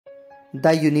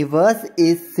The universe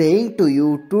is saying to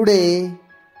you today,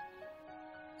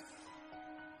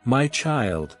 My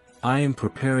child, I am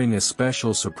preparing a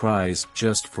special surprise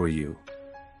just for you.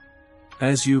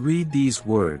 As you read these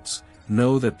words,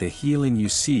 know that the healing you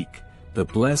seek, the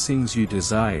blessings you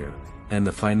desire, and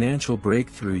the financial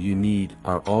breakthrough you need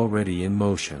are already in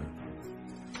motion.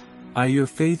 I, your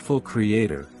faithful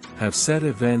Creator, have set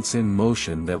events in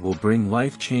motion that will bring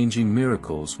life-changing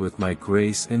miracles with my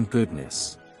grace and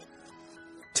goodness.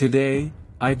 Today,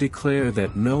 I declare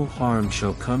that no harm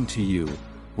shall come to you,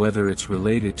 whether it's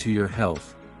related to your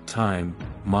health, time,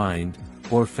 mind,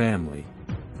 or family.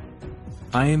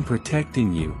 I am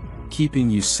protecting you, keeping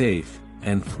you safe,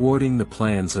 and thwarting the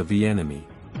plans of the enemy.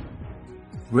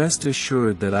 Rest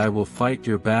assured that I will fight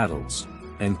your battles,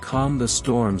 and calm the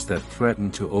storms that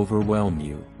threaten to overwhelm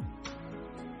you.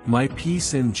 My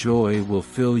peace and joy will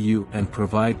fill you and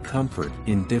provide comfort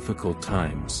in difficult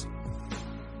times.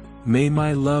 May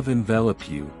my love envelop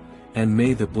you, and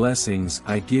may the blessings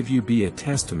I give you be a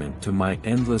testament to my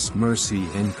endless mercy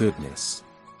and goodness.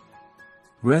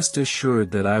 Rest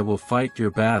assured that I will fight your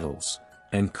battles,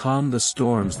 and calm the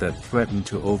storms that threaten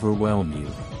to overwhelm you.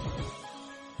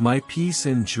 My peace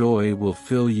and joy will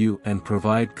fill you and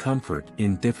provide comfort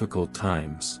in difficult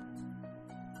times.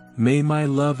 May my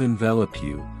love envelop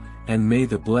you, and may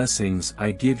the blessings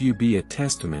I give you be a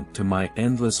testament to my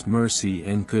endless mercy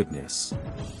and goodness.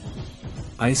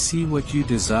 I see what you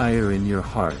desire in your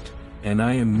heart, and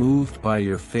I am moved by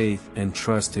your faith and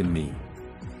trust in me.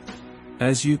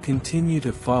 As you continue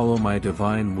to follow my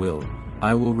divine will,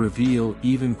 I will reveal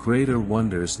even greater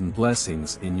wonders and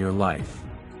blessings in your life.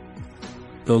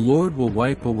 The Lord will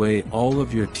wipe away all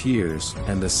of your tears,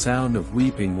 and the sound of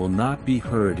weeping will not be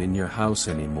heard in your house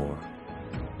anymore.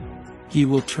 He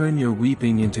will turn your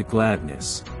weeping into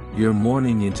gladness, your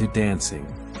mourning into dancing.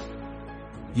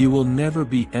 You will never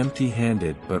be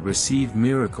empty-handed but receive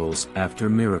miracles after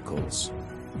miracles.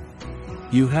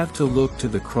 You have to look to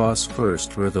the cross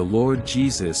first, where the Lord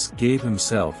Jesus gave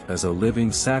himself as a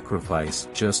living sacrifice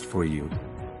just for you.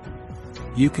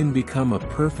 You can become a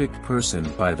perfect person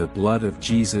by the blood of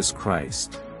Jesus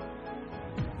Christ.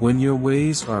 When your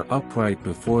ways are upright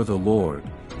before the Lord,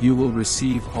 you will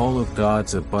receive all of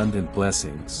God's abundant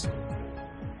blessings.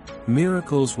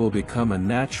 Miracles will become a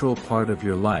natural part of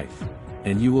your life,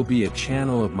 and you will be a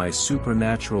channel of my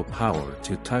supernatural power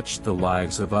to touch the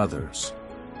lives of others.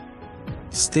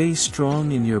 Stay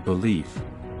strong in your belief,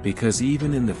 because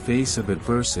even in the face of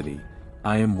adversity,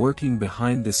 I am working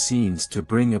behind the scenes to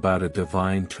bring about a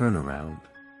divine turnaround.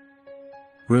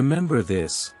 Remember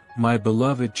this, my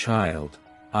beloved child,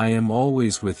 I am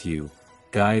always with you,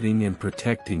 guiding and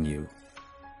protecting you.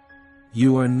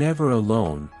 You are never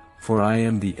alone, for I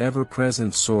am the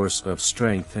ever-present source of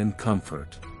strength and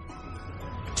comfort.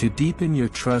 To deepen your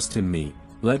trust in me,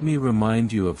 let me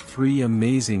remind you of 3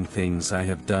 amazing things I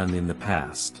have done in the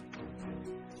past.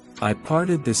 I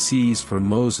parted the seas for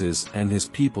Moses and his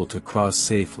people to cross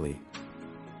safely.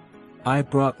 I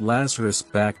brought Lazarus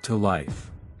back to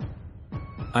life.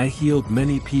 I healed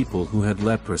many people who had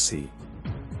leprosy.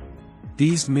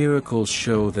 These miracles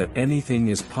show that anything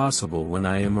is possible when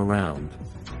I am around.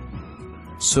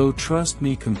 So trust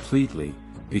me completely,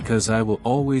 because I will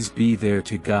always be there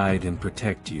to guide and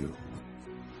protect you.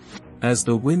 As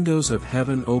the windows of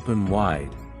heaven open wide,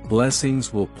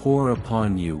 blessings will pour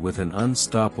upon you with an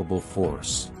unstoppable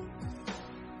force.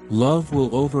 Love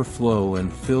will overflow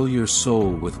and fill your soul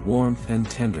with warmth and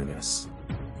tenderness.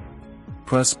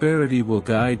 Prosperity will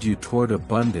guide you toward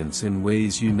abundance in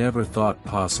ways you never thought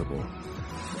possible.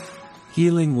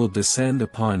 Healing will descend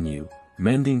upon you,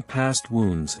 mending past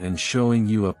wounds and showing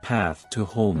you a path to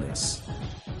wholeness.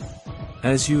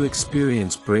 As you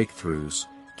experience breakthroughs,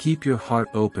 keep your heart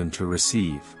open to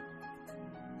receive.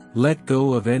 Let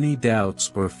go of any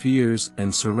doubts or fears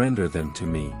and surrender them to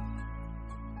me.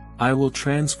 I will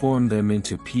transform them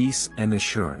into peace and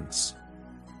assurance.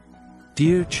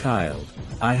 Dear child,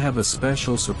 I have a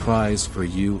special surprise for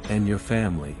you and your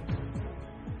family.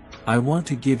 I want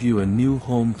to give you a new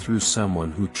home through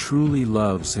someone who truly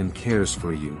loves and cares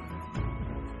for you.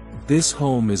 This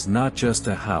home is not just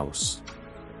a house.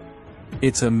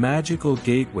 It's a magical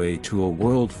gateway to a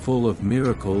world full of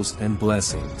miracles and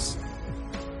blessings.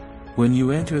 When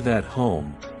you enter that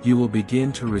home, you will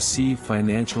begin to receive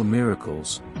financial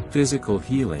miracles, physical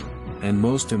healing, and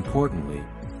most importantly,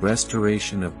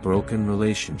 restoration of broken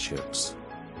relationships.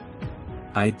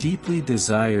 I deeply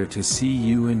desire to see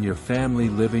you and your family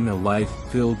living a life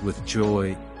filled with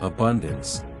joy,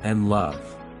 abundance, and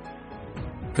love.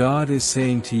 God is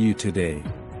saying to you today,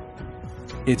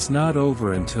 it's not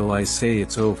over until I say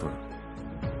it's over.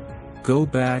 Go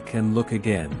back and look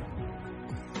again.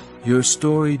 Your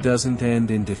story doesn't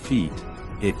end in defeat,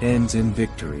 it ends in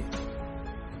victory.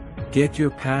 Get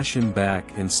your passion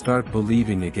back and start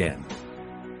believing again.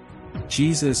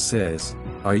 Jesus says,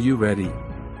 "Are you ready?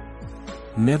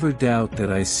 Never doubt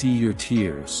that I see your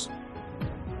tears.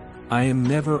 I am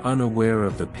never unaware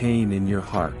of the pain in your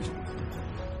heart.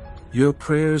 Your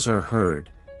prayers are heard,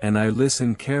 and I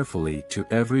listen carefully to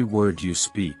every word you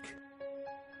speak.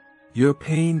 Your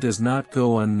pain does not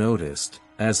go unnoticed,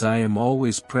 as I am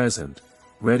always present,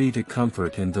 ready to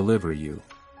comfort and deliver you.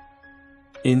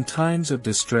 In times of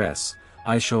distress,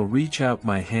 I shall reach out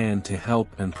my hand to help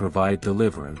and provide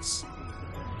deliverance.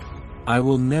 I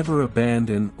will never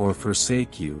abandon or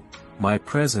forsake you, my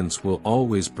presence will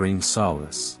always bring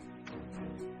solace.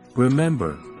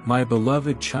 Remember, my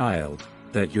beloved child,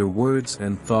 that your words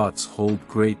and thoughts hold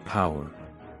great power.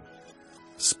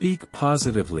 Speak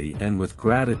positively and with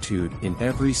gratitude in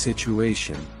every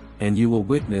situation, and you will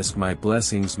witness my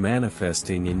blessings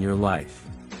manifesting in your life.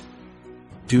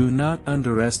 Do not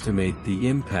underestimate the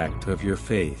impact of your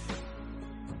faith.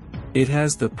 It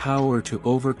has the power to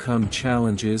overcome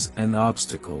challenges and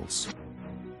obstacles.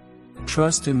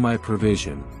 Trust in my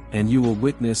provision, and you will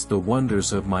witness the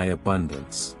wonders of my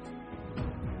abundance.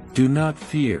 Do not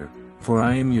fear, for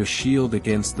I am your shield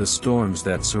against the storms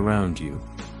that surround you.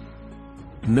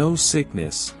 No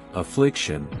sickness,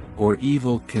 affliction, or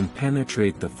evil can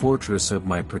penetrate the fortress of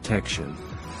my protection.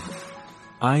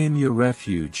 I am your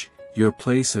refuge, your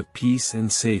place of peace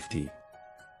and safety.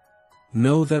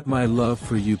 Know that my love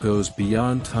for you goes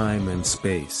beyond time and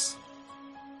space.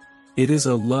 It is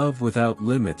a love without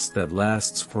limits that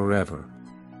lasts forever.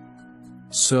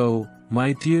 So,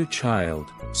 my dear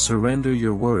child, surrender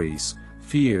your worries,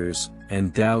 fears,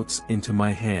 and doubts into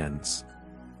my hands.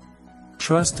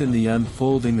 Trust in the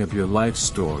unfolding of your life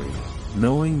story,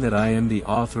 knowing that I am the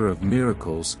author of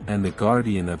miracles and the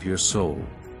guardian of your soul.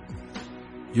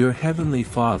 Your Heavenly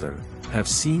Father, have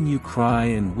seen you cry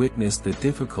and witnessed the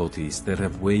difficulties that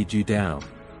have weighed you down.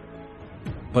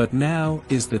 But now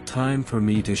is the time for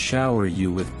me to shower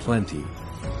you with plenty.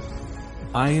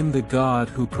 I am the God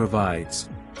who provides,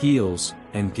 heals,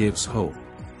 and gives hope.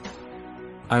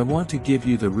 I want to give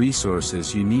you the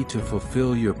resources you need to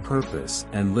fulfill your purpose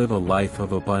and live a life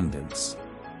of abundance.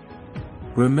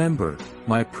 Remember,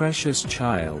 my precious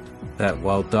child, that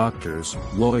while doctors,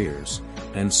 lawyers,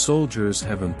 and soldiers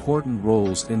have important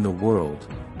roles in the world,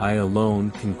 I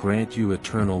alone can grant you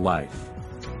eternal life.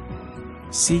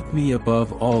 Seek me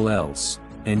above all else,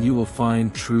 and you will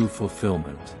find true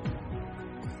fulfillment.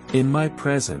 In my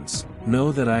presence,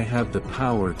 know that I have the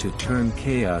power to turn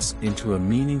chaos into a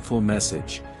meaningful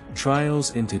message,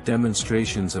 trials into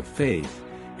demonstrations of faith,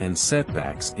 and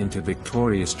setbacks into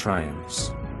victorious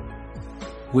triumphs.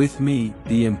 With me,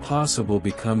 the impossible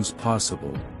becomes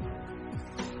possible.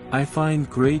 I find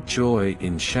great joy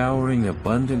in showering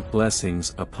abundant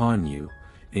blessings upon you,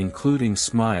 including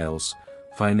smiles,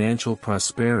 financial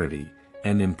prosperity,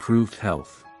 and improved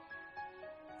health.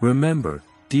 Remember,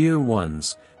 dear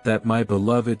ones, that my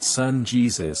beloved Son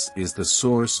Jesus is the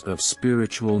source of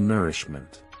spiritual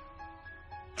nourishment.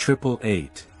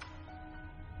 888.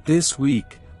 This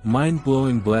week,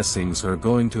 mind-blowing blessings are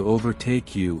going to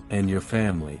overtake you and your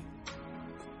family.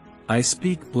 I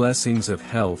speak blessings of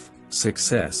health,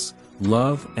 success,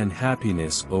 love and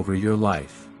happiness over your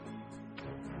life.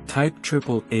 Type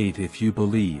 888 if you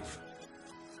believe.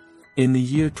 In the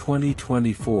year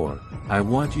 2024, I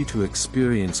want you to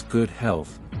experience good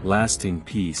health, lasting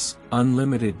peace,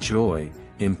 unlimited joy,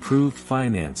 improved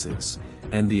finances,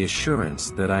 and the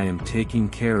assurance that I am taking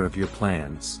care of your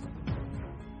plans.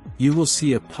 You will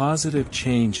see a positive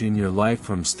change in your life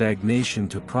from stagnation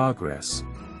to progress,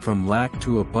 from lack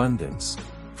to abundance,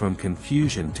 from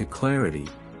confusion to clarity,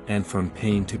 and from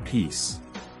pain to peace.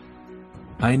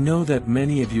 I know that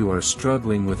many of you are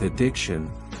struggling with addiction,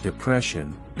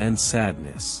 depression, and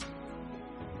sadness.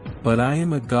 But I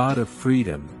am a God of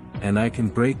freedom, and I can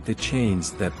break the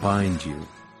chains that bind you.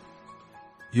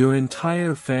 Your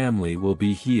entire family will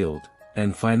be healed,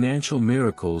 and financial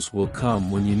miracles will come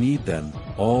when you need them,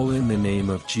 all in the name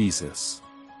of Jesus.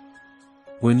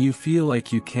 When you feel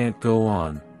like you can't go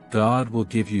on, God will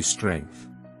give you strength.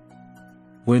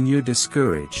 When you're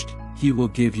discouraged, He will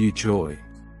give you joy.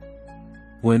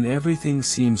 When everything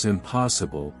seems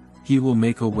impossible, He will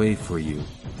make a way for you.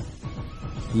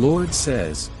 Lord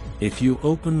says, if you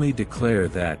openly declare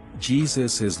that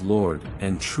Jesus is Lord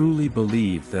and truly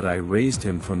believe that I raised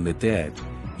Him from the dead,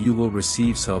 you will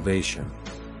receive salvation.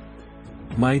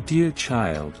 My dear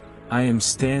child, I am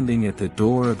standing at the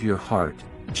door of your heart,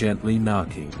 gently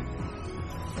knocking.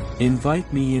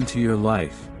 Invite me into your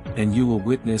life, and you will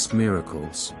witness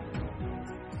miracles.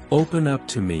 Open up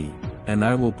to me, and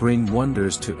I will bring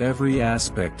wonders to every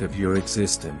aspect of your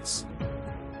existence.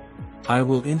 I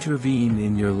will intervene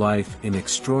in your life in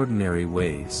extraordinary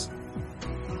ways.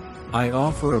 I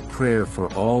offer a prayer for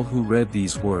all who read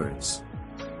these words.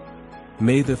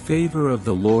 May the favor of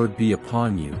the Lord be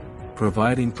upon you,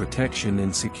 providing protection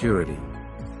and security.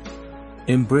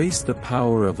 Embrace the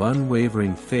power of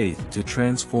unwavering faith to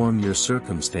transform your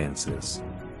circumstances.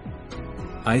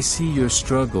 I see your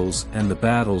struggles and the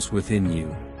battles within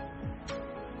you.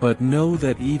 But know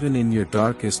that even in your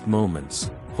darkest moments,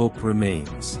 hope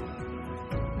remains.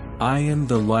 I am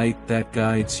the light that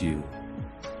guides you.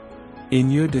 In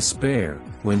your despair,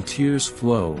 when tears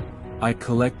flow, I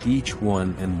collect each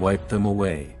one and wipe them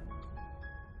away.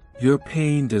 Your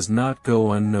pain does not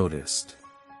go unnoticed.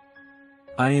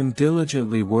 I am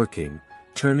diligently working,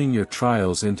 turning your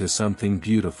trials into something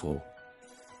beautiful.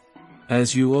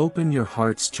 As you open your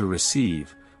hearts to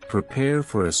receive, prepare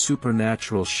for a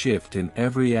supernatural shift in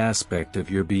every aspect of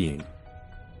your being.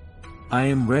 I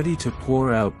am ready to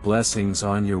pour out blessings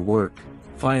on your work,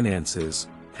 finances,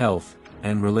 health,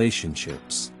 and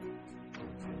relationships.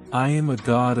 I am a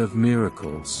God of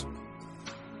miracles.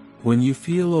 When you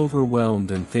feel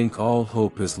overwhelmed and think all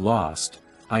hope is lost,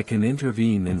 I can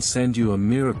intervene and send you a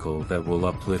miracle that will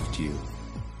uplift you.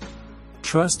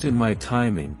 Trust in my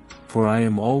timing, for I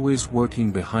am always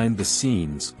working behind the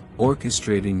scenes,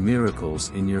 orchestrating miracles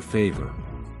in your favor.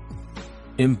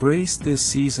 Embrace this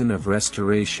season of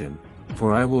restoration,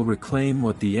 for I will reclaim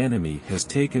what the enemy has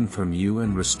taken from you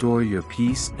and restore your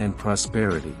peace and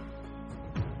prosperity.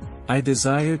 I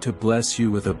desire to bless you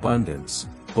with abundance,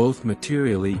 both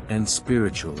materially and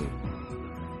spiritually.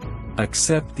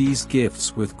 Accept these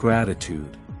gifts with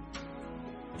gratitude.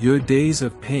 Your days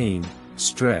of pain,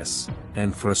 stress,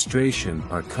 and frustration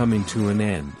are coming to an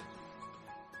end.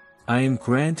 I am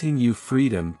granting you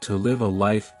freedom to live a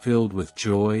life filled with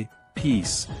joy,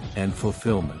 peace, and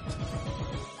fulfillment.